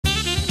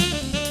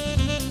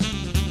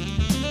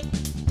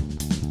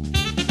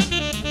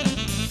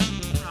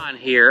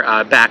here,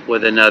 back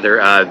with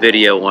another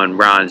video on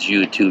Ron's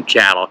YouTube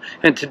channel.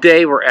 And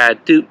today we're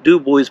at Du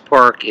Bois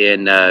Park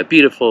in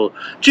beautiful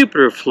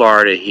Jupiter,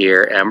 Florida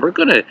here. And we're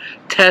going to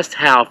test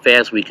how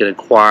fast we can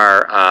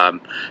acquire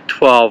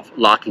 12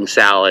 locking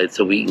satellites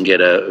so we can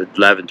get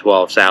 11,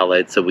 12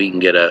 satellites so we can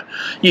get a,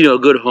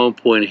 good home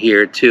point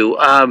here too.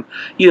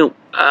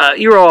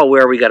 You're all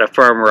aware we got a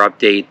firmware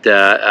update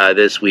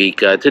this week.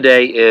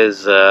 Today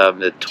is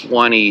the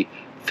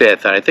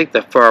 25th, and I think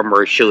the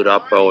firmware showed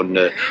up on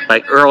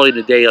early in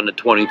the day on the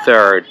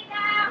 23rd.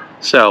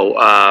 So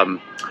a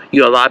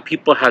lot of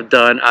people have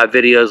done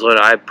videos on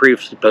it. I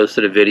previously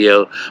posted a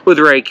video with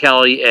Ray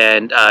Kelly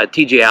and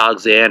TJ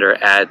Alexander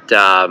at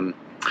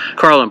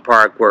Carlin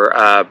Park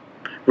where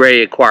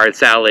Ray acquired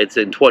satellites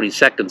in 20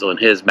 seconds on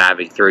his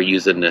Mavic 3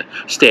 using the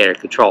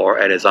standard controller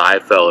and his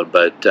iPhone.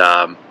 But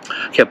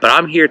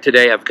I'm here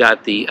today. I've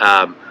got the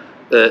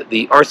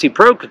RC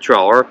Pro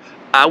controller,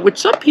 which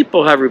some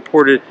people have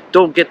reported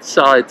don't get the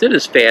satellites in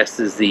as fast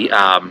as the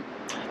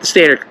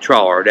standard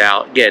controller.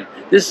 Now, again,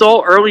 this is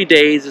all early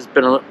days. It's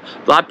been a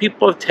lot of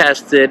people have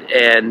tested,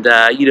 and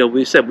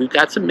we said we've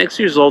got some mixed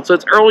results. So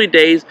it's early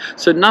days,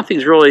 so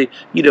nothing's really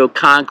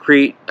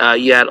concrete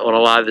yet on a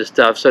lot of this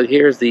stuff. So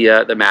here's the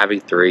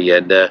Mavic 3,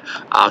 and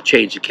I'll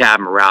change the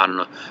camera around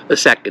in a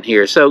second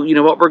here. So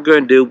what we're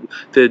going to do.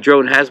 The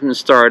drone has been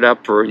started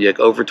up for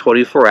over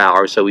 24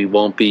 hours, so we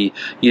won't be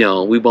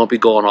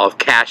going off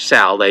cache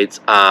satellites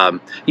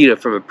from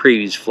a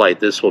previous flight.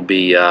 This will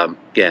be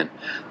again,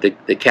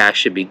 the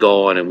cache should be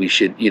going, and we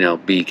should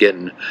be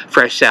getting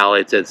fresh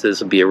satellites. And so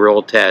this will be a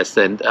real test.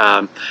 And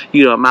I'm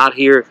out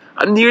here.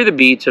 I'm near the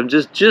beach. I'm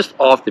just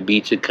off the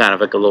beach in kind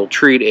of like a little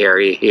treat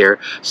area here.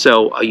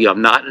 So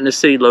I'm not in a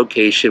city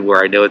location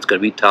where I know it's going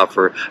to be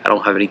tougher. I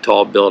don't have any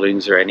tall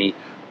buildings or any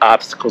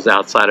obstacles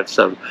outside of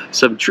some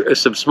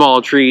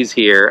small trees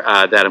here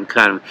that I'm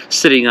kind of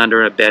sitting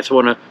under a bench. I'm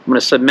on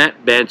a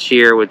cement bench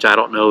here, which I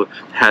don't know if it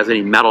has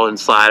any metal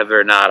inside of it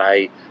or not.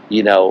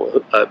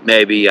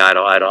 Maybe I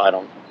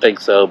don't think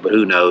so, but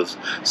who knows.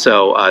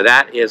 So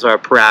that is our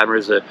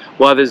parameters. The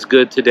weather's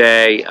good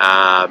today.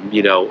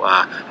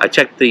 I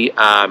checked the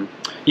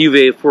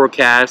UV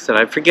forecast, and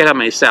I forget how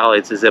many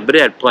satellites is there, but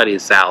it had plenty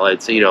of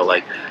satellites.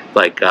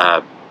 Like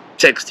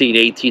 16,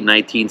 18,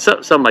 19,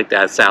 something like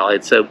that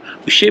satellites. So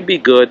we should be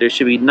good. There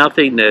should be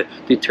nothing to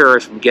deter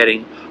us from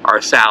getting our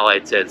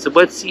satellites in. So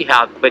let's see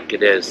how quick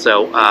it is.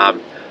 So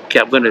okay,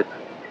 I'm going to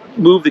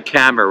move the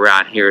camera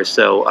around here.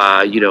 So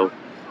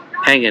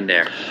hang in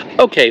there.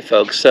 Okay,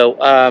 folks. So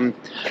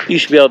you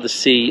should be able to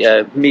see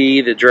me,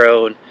 the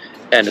drone,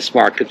 and the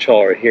smart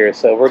controller here.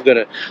 So we're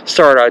going to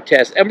start our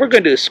test, and we're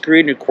going to do a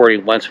screen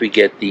recording once we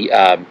get the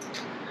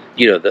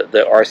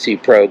the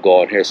RC Pro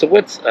going here. So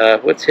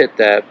let's hit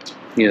that.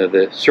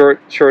 The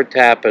short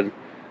tap and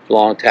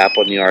long tap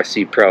on the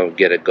RC Pro and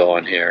get it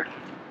going here.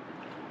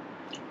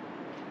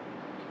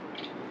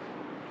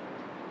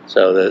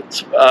 So the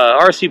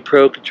RC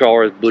Pro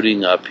controller is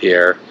booting up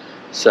here.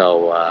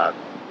 So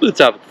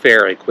boots up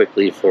fairly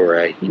quickly for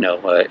an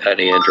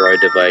Android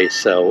device.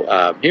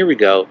 So here we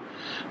go.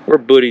 We're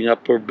booting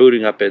up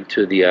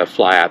into the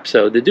Fly app.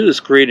 So to do the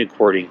screen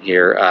recording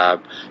here,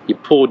 you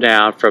pull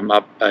down from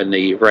up in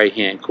the right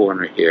hand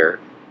corner here.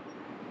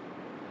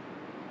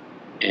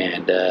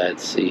 And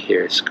let's see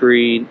here,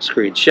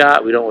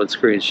 screenshot. We don't want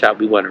screenshot,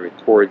 we want to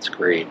record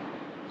screen.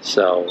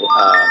 So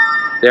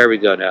there we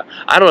go now.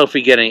 I don't know if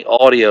we get any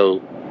audio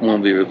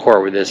when we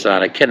record with this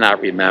on. I cannot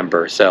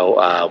remember.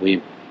 So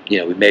we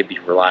may be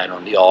relying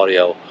on the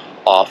audio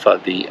off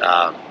of the,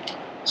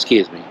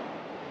 excuse me,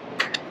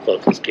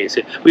 close this case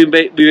here. We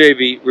may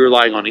be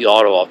relying on the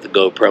audio off the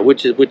GoPro,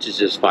 which is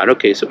just fine.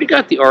 Okay, so we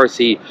got the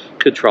RC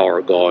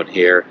controller going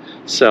here.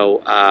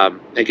 So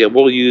again,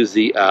 we'll use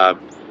the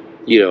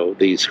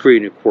the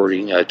screen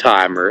recording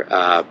timer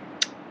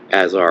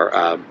as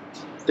our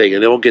thing,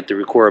 and then we'll get the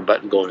record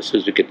button going as soon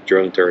as we get the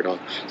drone turned on.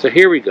 So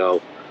here we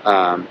go.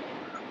 I'll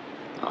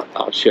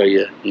show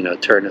you,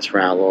 turn this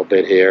around a little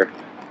bit here.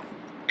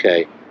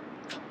 Okay,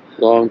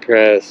 long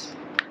press,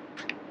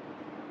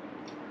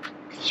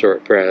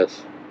 short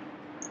press.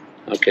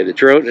 Okay, the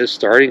drone is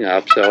starting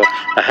up, so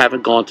I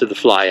haven't gone to the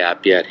Fly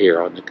app yet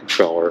here on the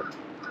controller.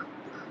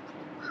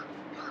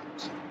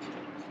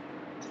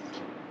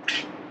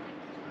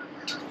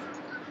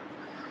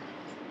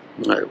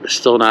 Alright, we're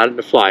still not in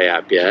the Fly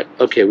app yet.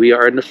 Okay, we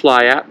are in the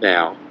Fly app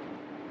now.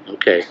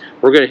 Okay,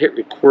 we're going to hit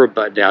record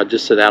button now,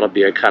 just so that'll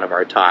be kind of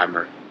our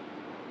timer.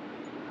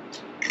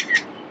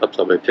 Oops,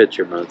 on my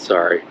picture mode,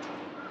 sorry.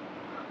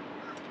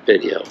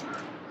 Video.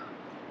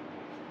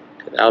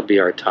 Okay, that'll be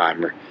our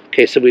timer.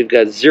 Okay, so we've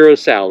got 0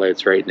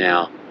 satellites right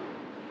now.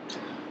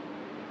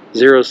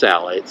 0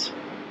 satellites.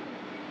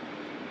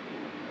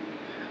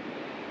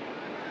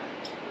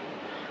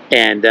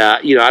 And,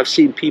 I've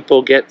seen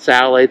people get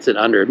satellites in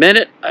under a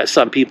minute.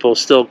 Some people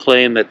still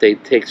claim that they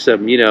take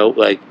some,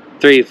 like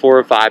 3, 4,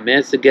 or 5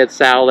 minutes to get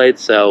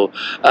satellites. So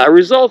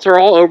results are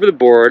all over the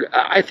board.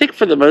 I think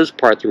for the most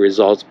part the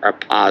results are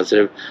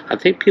positive. I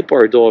think people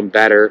are doing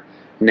better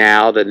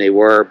now than they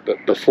were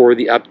before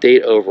the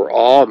update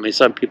overall. I mean,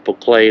 some people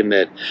claim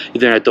that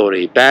they're not doing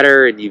any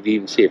better, and you've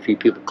even seen a few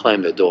people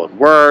claim they're doing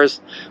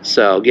worse.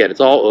 So again, it's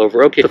all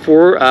over. Okay, the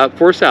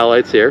four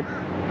satellites here.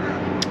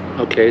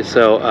 Okay,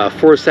 so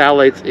 4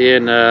 satellites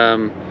in.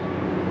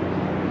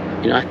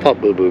 You know, I thought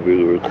we were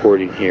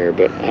recording here,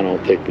 but I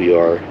don't think we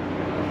are.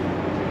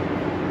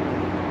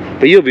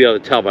 But you'll be able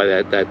to tell by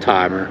that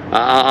timer.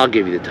 I'll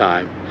give you the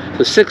time.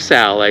 So 6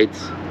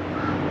 satellites.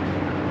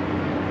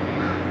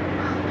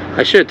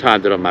 I should have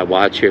timed it on my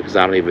watch here because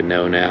I don't even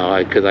know now.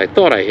 Because I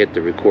thought I hit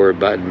the record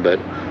button, but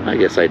I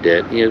guess I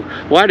did. You know,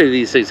 why do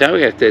these things? How do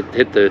we have to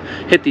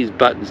hit these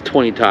buttons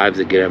 20 times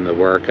to get them to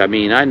work? I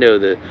mean, I know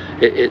that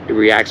it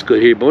reacts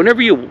good here, but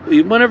whenever you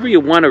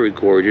want to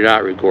record, you're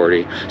not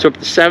recording. So up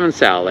to 7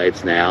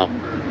 satellites now.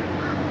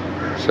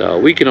 So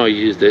we can only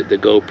use the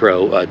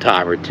GoPro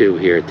timer too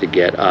here to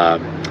get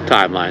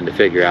timeline to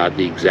figure out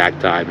the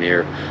exact time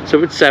here.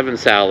 So it's 7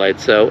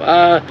 satellites. So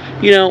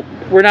you know,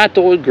 we're not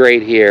doing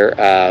great here,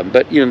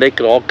 but you know, they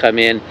could all come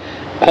in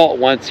all at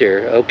once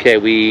here. Okay,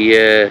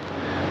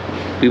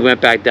 we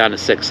went back down to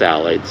 6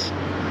 satellites.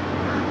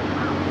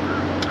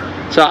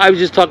 So I was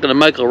just talking to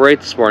Michael Wright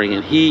this morning,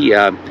 and he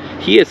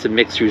had some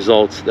mixed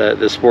results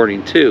this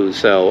morning too.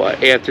 So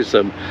after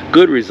some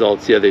good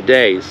results the other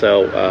day.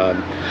 So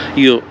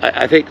you know,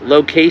 I think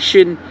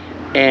location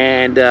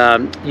and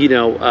you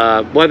know,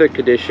 weather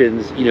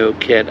conditions, you know,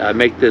 can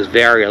make this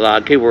vary a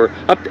lot. Okay, we're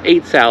up to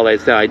 8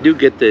 satellites now. I do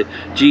get the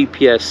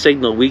GPS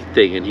signal weak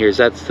thing in here.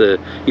 So that's the,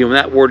 you know, when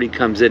that wording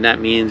comes in, that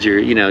means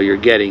you're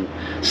getting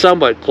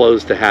somewhat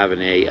close to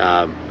having a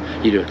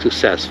you know,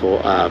 successful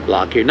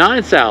block here.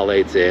 9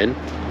 satellites in.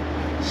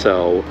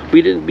 So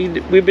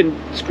we've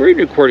been screen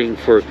recording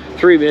for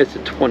 3 minutes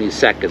and 20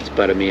 seconds,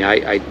 but I mean,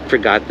 I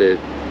forgot the,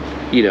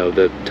 you know,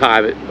 the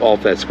time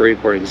off that screen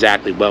recording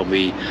exactly when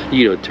we,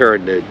 you know,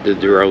 turned the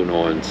drone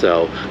on.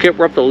 So okay,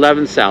 we're up to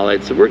 11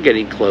 satellites, so we're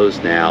getting close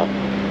now.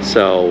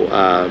 So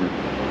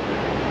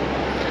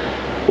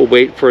we'll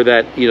wait for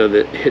that, you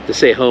know, hit to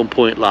say home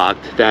point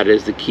locked. That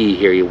is the key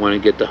here. You want to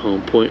get the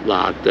home point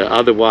locked.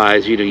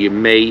 Otherwise, you know, you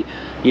may,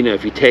 you know,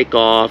 if you take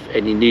off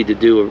and you need to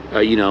do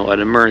you know, an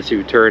emergency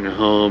return to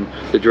home,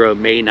 the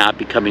drone may not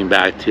be coming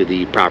back to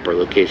the proper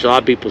location. A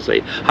lot of people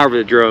say hover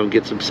the drone,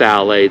 get some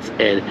satellites,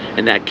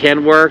 and that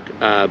can work,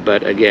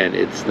 but again,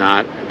 it's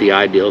not the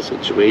ideal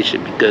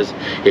situation, because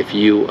if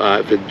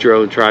the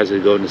drone tries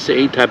to go into the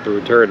same type of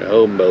return to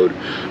home mode,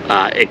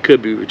 it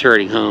could be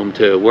returning home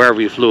to wherever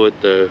you flew it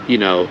the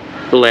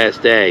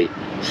last day.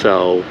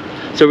 So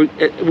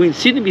we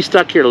seem to be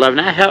stuck here at 11.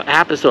 That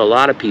happens to a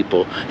lot of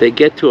people. They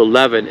get to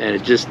 11 and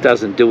it just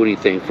doesn't do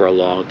anything for a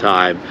long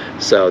time.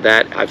 So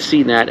that, I've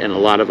seen that in a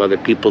lot of other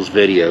people's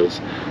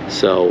videos.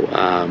 So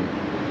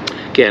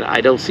again, I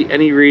don't see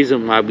any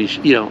reason why we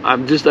you know,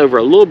 I'm just over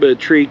a little bit of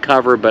tree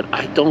cover, but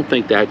I don't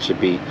think that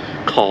should be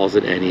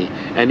causing any.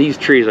 And these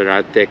trees are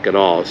not thick at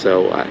all,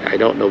 so I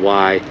don't know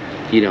why,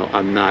 you know,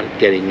 I'm not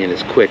getting in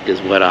as quick as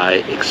what I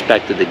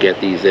expected to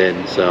get these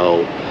in.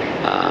 So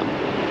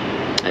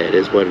it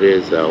is what it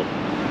is, though.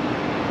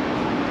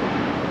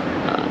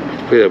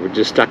 We're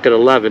just stuck at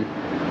 11,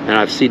 and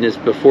I've seen this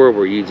before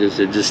where it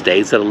just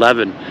stays at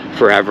 11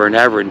 forever and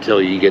ever until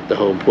you get the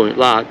home point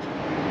locked.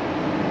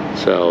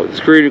 So the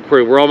screen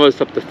recording, we're almost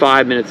up to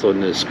 5 minutes on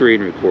the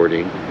screen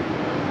recording.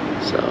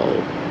 So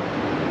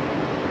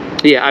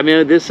yeah, I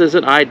mean, this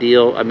isn't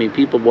ideal. I mean,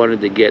 people wanted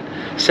to get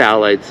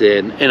satellites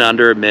in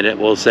under a minute.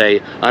 We'll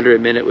say under a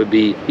minute would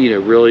be, you know,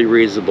 really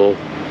reasonable.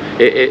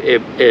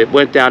 It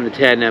went down to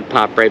 10 and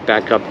popped right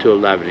back up to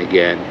 11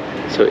 again.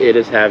 So it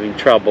is having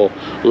trouble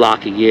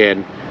locking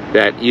in.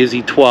 That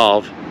usually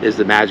 12 is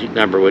the magic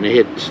number. When it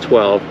hits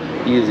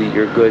 12, usually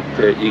you're good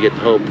you get the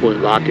home point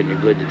lock and you're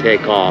good to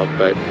take off.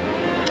 But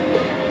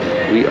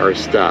we are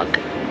stuck.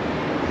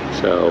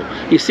 So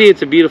you see,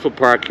 it's a beautiful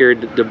park here.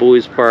 Du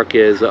Bois Park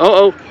is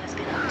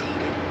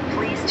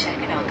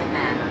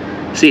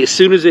see, as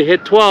soon as it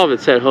hit 12, it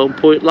said home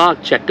point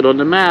lock, check it on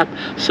the map.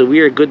 So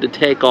we are good to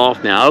take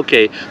off now.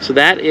 Okay, so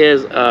that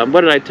is,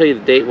 what did I tell you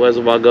the date was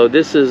a while ago?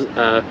 This is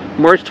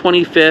March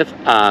 25th,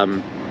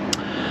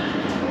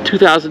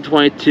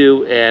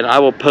 2022, and I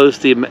will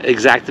post the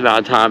exact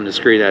amount of time on the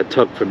screen that it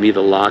took for me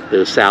to lock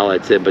those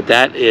satellites in. But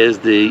that is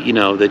the, you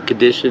know, the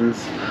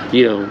conditions,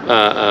 you know,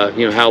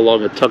 how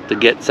long it took to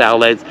get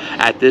satellites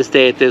at this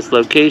day, at this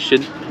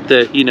location.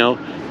 You know,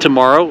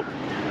 tomorrow,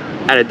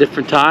 at a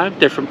different time,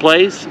 different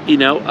place, you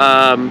know,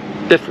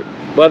 different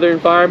weather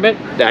environment,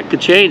 that could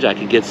change. I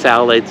could get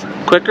satellites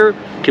quicker,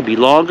 could be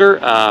longer.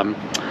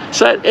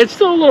 So it's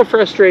still a little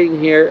frustrating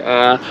here.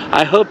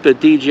 I hope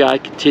that DJI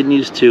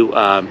continues to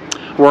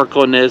work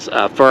on this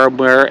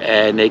firmware,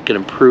 and they can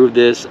improve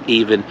this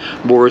even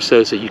more so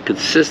you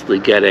consistently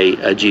get a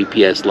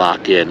GPS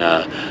lock in.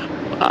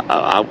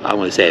 I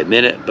want to say a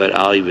minute, but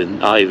I'll even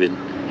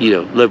you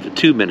know, live for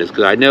 2 minutes,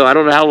 because I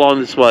don't know how long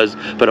this was,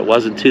 but it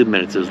wasn't 2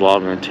 minutes. It was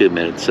longer than 2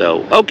 minutes.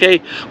 So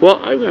okay, well,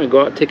 I'm going to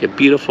go out and take a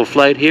beautiful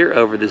flight here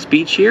over this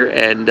beach here,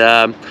 and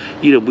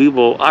you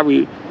know,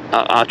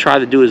 I'll try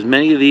to do as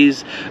many of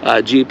these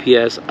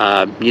GPS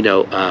you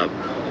know,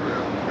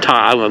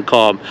 I'm going to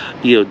call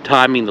them,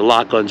 timing the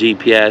lock on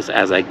GPS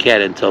as I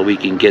can until we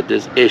can get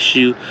this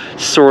issue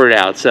sorted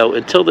out. So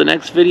until the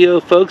next video,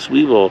 folks,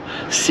 we will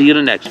see you in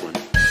the next one.